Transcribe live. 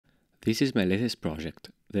This is my latest project,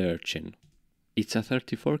 the Urchin. It's a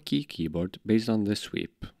 34-key keyboard based on the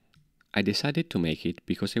sweep. I decided to make it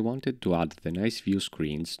because I wanted to add the nice view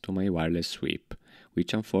screens to my wireless sweep,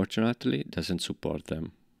 which unfortunately doesn't support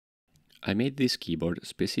them. I made this keyboard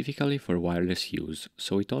specifically for wireless use,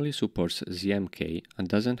 so it only supports ZMK and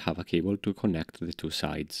doesn't have a cable to connect the two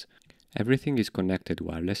sides. Everything is connected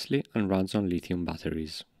wirelessly and runs on lithium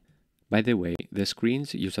batteries. By the way, the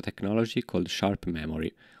screens use a technology called Sharp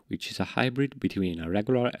Memory, which is a hybrid between a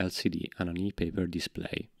regular LCD and an e-paper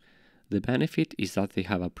display. The benefit is that they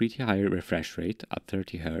have a pretty high refresh rate at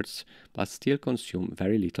 30 Hz, but still consume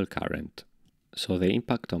very little current, so the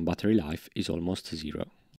impact on battery life is almost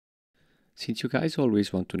zero. Since you guys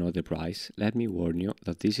always want to know the price, let me warn you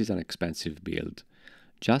that this is an expensive build.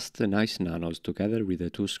 Just the nice nanos together with the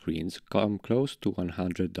two screens come close to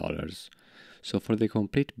 $100. So for the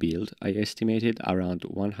complete build, I estimated around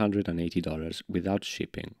 $180 without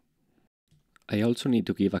shipping. I also need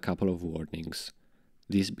to give a couple of warnings.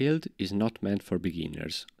 This build is not meant for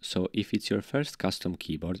beginners, so if it's your first custom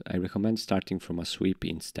keyboard, I recommend starting from a sweep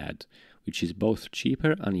instead, which is both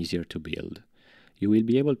cheaper and easier to build. You will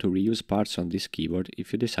be able to reuse parts on this keyboard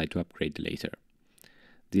if you decide to upgrade later.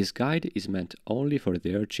 This guide is meant only for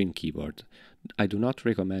the Urchin keyboard. I do not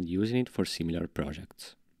recommend using it for similar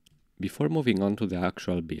projects. Before moving on to the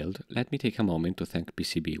actual build, let me take a moment to thank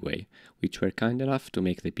PCBWay, which were kind enough to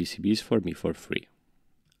make the PCBs for me for free.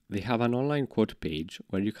 They have an online quote page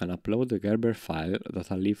where you can upload the Gerber file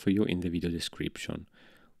that I'll leave for you in the video description.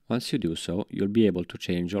 Once you do so, you'll be able to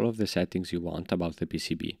change all of the settings you want about the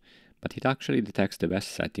PCB, but it actually detects the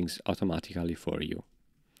best settings automatically for you.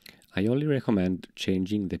 I only recommend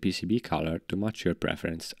changing the PCB color to match your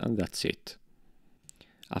preference, and that's it.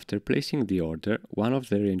 After placing the order, one of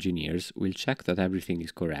their engineers will check that everything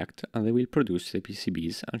is correct and they will produce the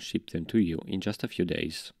PCBs and ship them to you in just a few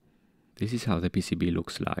days. This is how the PCB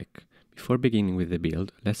looks like. Before beginning with the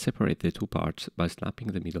build, let's separate the two parts by snapping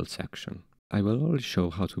the middle section. I will only show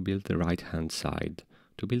how to build the right hand side.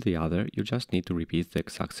 To build the other, you just need to repeat the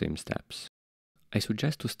exact same steps. I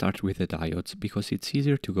suggest to start with the diodes because it's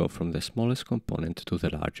easier to go from the smallest component to the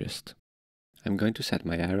largest. I'm going to set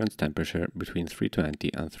my iron's temperature between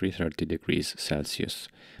 320 and 330 degrees Celsius,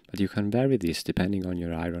 but you can vary this depending on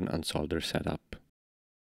your iron and solder setup.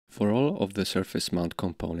 For all of the surface mount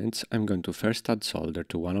components, I'm going to first add solder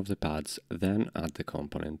to one of the pads, then add the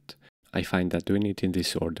component. I find that doing it in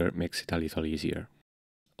this order makes it a little easier.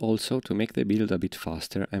 Also, to make the build a bit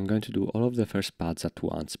faster, I'm going to do all of the first pads at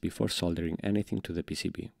once before soldering anything to the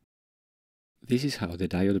PCB. This is how the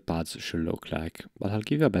diode pads should look like, but I'll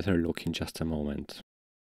give you a better look in just a moment.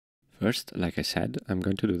 First, like I said, I'm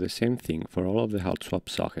going to do the same thing for all of the hot swap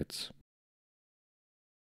sockets.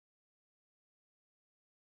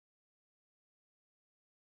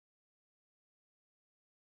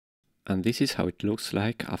 And this is how it looks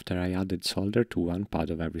like after I added solder to one pad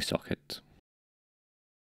of every socket.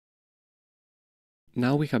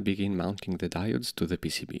 Now we can begin mounting the diodes to the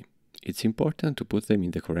PCB. It's important to put them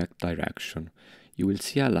in the correct direction. You will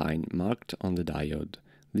see a line marked on the diode.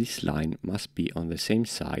 This line must be on the same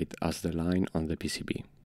side as the line on the PCB.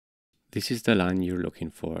 This is the line you're looking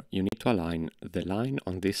for. You need to align the line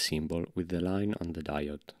on this symbol with the line on the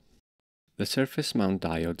diode. The surface mount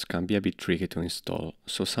diodes can be a bit tricky to install,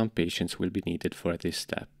 so some patience will be needed for this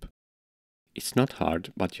step. It's not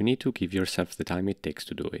hard, but you need to give yourself the time it takes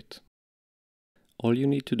to do it. All you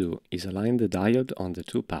need to do is align the diode on the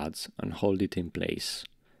two pads and hold it in place.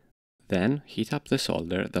 Then heat up the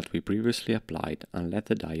solder that we previously applied and let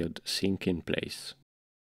the diode sink in place.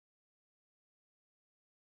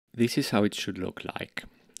 This is how it should look like.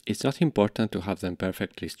 It's not important to have them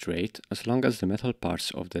perfectly straight as long as the metal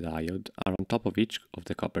parts of the diode are on top of each of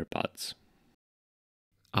the copper pads.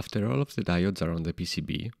 After all of the diodes are on the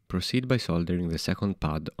PCB, proceed by soldering the second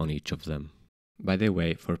pad on each of them. By the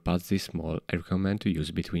way, for pads this small, I recommend to use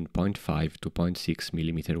between 0.5 to 0.6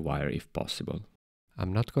 mm wire if possible.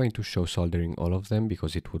 I'm not going to show soldering all of them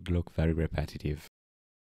because it would look very repetitive.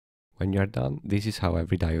 When you're done, this is how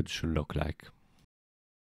every diode should look like.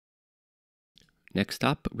 Next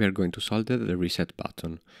up, we are going to solder the reset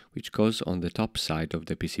button, which goes on the top side of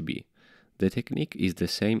the PCB. The technique is the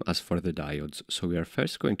same as for the diodes, so we are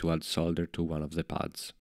first going to add solder to one of the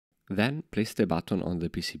pads. Then place the button on the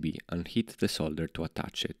PCB and heat the solder to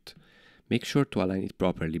attach it. Make sure to align it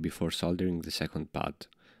properly before soldering the second pad,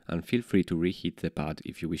 and feel free to reheat the pad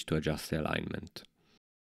if you wish to adjust the alignment.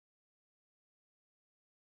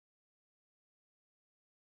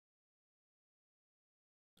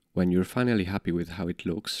 When you're finally happy with how it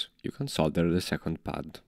looks, you can solder the second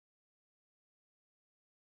pad.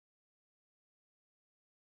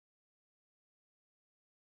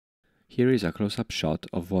 Here is a close-up shot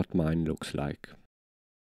of what mine looks like.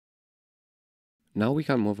 Now we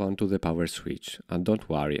can move on to the power switch, and don't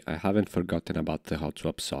worry, I haven't forgotten about the hot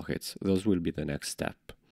swap sockets, those will be the next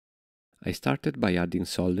step. I started by adding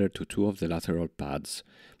solder to 2 of the lateral pads,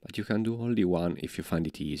 but you can do only one if you find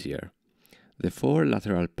it easier. The 4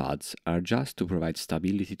 lateral pads are just to provide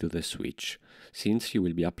stability to the switch, since you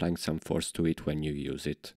will be applying some force to it when you use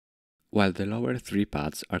it, while the lower 3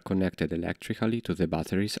 pads are connected electrically to the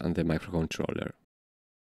batteries and the microcontroller.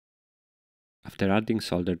 After adding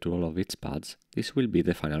solder to all of its pads, this will be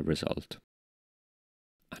the final result.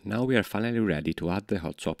 And now we are finally ready to add the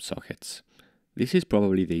hot swap sockets. This is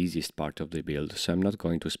probably the easiest part of the build, so I'm not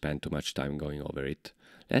going to spend too much time going over it.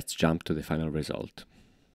 Let's jump to the final result.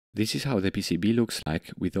 This is how the PCB looks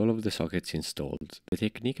like with all of the sockets installed. The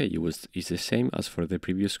technique I used is the same as for the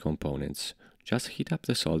previous components. Just heat up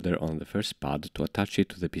the solder on the first pad to attach it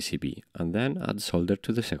to the PCB, and then add solder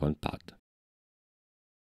to the second pad.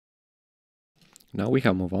 Now we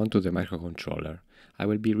can move on to the microcontroller. I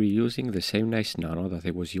will be reusing the same nice nano that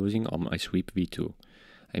I was using on my Sweep V2.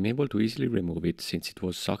 I'm able to easily remove it since it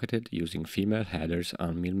was socketed using female headers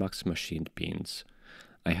and Milmax machined pins.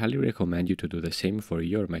 I highly recommend you to do the same for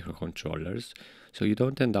your microcontrollers, so you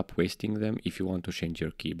don't end up wasting them if you want to change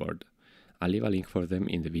your keyboard. I'll leave a link for them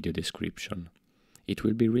in the video description. It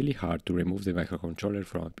will be really hard to remove the microcontroller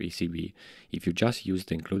from a PCB if you just use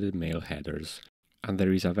the included male headers, and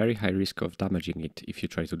there is a very high risk of damaging it if you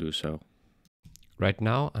try to do so. Right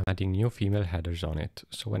now I'm adding new female headers on it,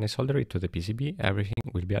 so when I solder it to the PCB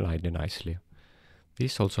everything will be aligned nicely.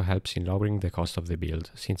 This also helps in lowering the cost of the build,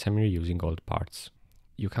 since I'm reusing old parts.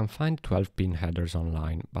 You can find 12-pin headers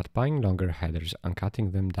online, but buying longer headers and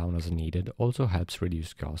cutting them down as needed also helps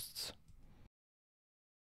reduce costs.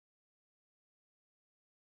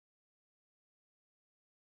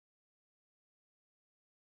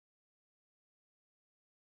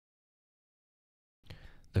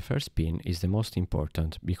 The first pin is the most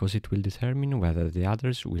important because it will determine whether the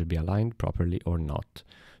others will be aligned properly or not,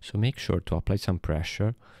 so make sure to apply some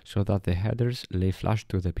pressure so that the headers lay flush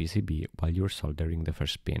to the PCB while you're soldering the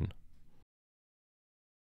first pin.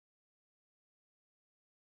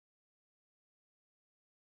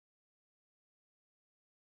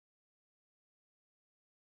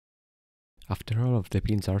 After all of the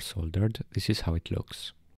pins are soldered, this is how it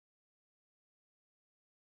looks.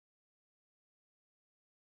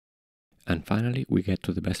 And finally we get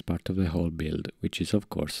to the best part of the whole build, which is of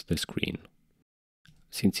course the screen.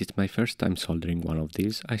 Since it's my first time soldering one of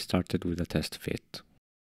these, I started with a test fit.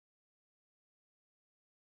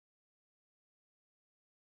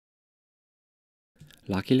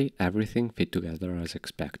 Luckily, everything fit together as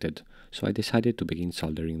expected, so I decided to begin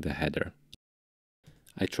soldering the header.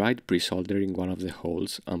 I tried pre-soldering one of the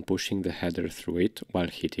holes and pushing the header through it while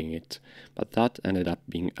heating it, but that ended up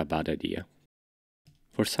being a bad idea.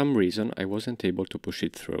 For some reason I wasn't able to push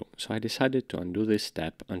it through, so I decided to undo this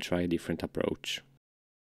step and try a different approach.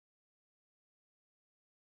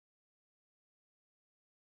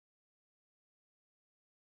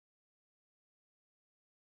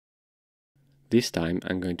 This time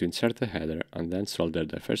I'm going to insert the header and then solder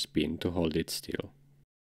the first pin to hold it still.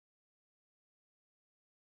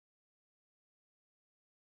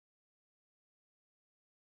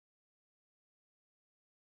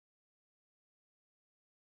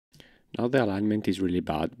 Now the alignment is really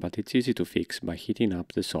bad, but it's easy to fix by heating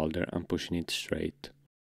up the solder and pushing it straight.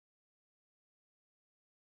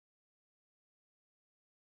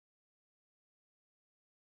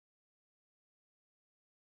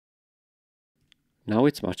 Now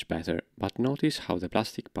it's much better, but notice how the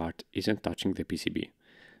plastic part isn't touching the PCB.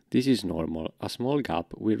 This is normal, a small gap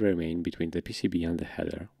will remain between the PCB and the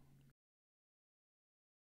header.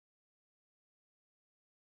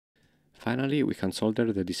 Finally, we can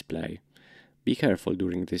solder the display. Be careful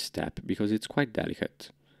during this step because it's quite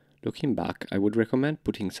delicate. Looking back, I would recommend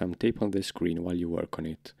putting some tape on the screen while you work on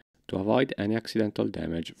it, to avoid any accidental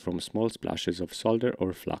damage from small splashes of solder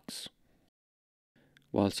or flux.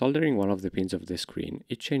 While soldering one of the pins of the screen,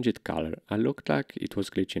 it changed color and looked like it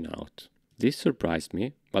was glitching out. This surprised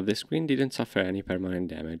me, but the screen didn't suffer any permanent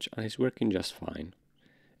damage and is working just fine.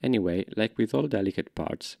 Anyway, like with all delicate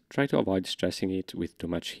parts, try to avoid stressing it with too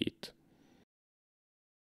much heat.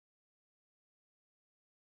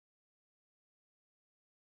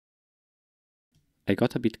 I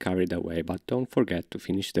got a bit carried away, but don't forget to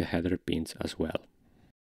finish the header pins as well.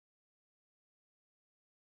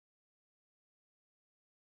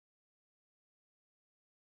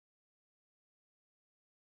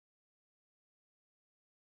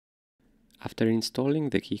 After installing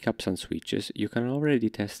the keycaps and switches, you can already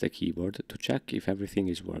test the keyboard to check if everything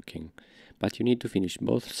is working, but you need to finish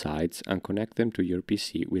both sides and connect them to your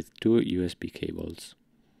PC with two USB cables.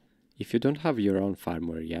 If you don't have your own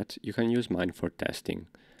firmware yet, you can use mine for testing.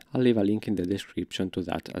 I'll leave a link in the description to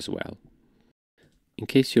that as well. In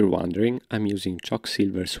case you're wondering, I'm using chalk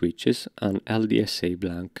silver switches and LDSA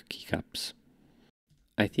blank keycaps.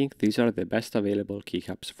 I think these are the best available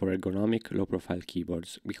keycaps for ergonomic low-profile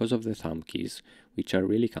keyboards because of the thumb keys, which are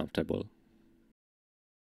really comfortable.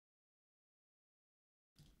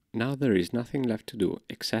 Now there is nothing left to do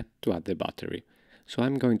except to add the battery, so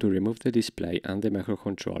I'm going to remove the display and the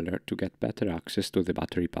microcontroller to get better access to the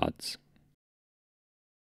battery pads.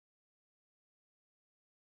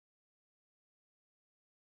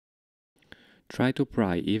 Try to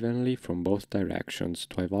pry evenly from both directions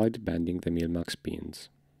to avoid bending the Milmax pins.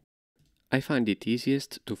 I find it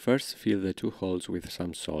easiest to first fill the two holes with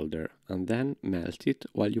some solder and then melt it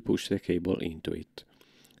while you push the cable into it.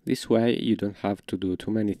 This way you don't have to do too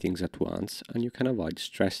many things at once and you can avoid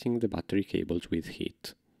stressing the battery cables with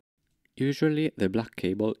heat. Usually the black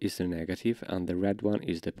cable is the negative and the red one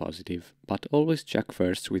is the positive, but always check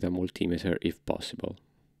first with a multimeter if possible.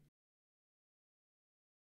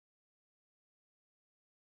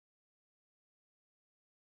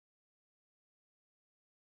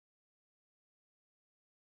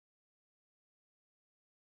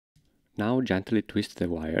 Now gently twist the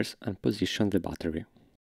wires and position the battery.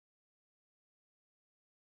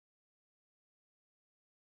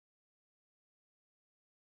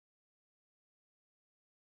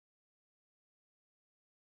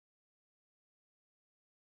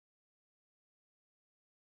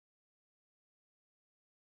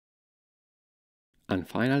 And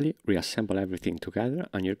finally, reassemble everything together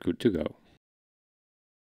and you're good to go.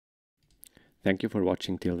 Thank you for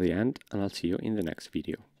watching till the end, and I'll see you in the next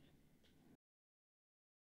video.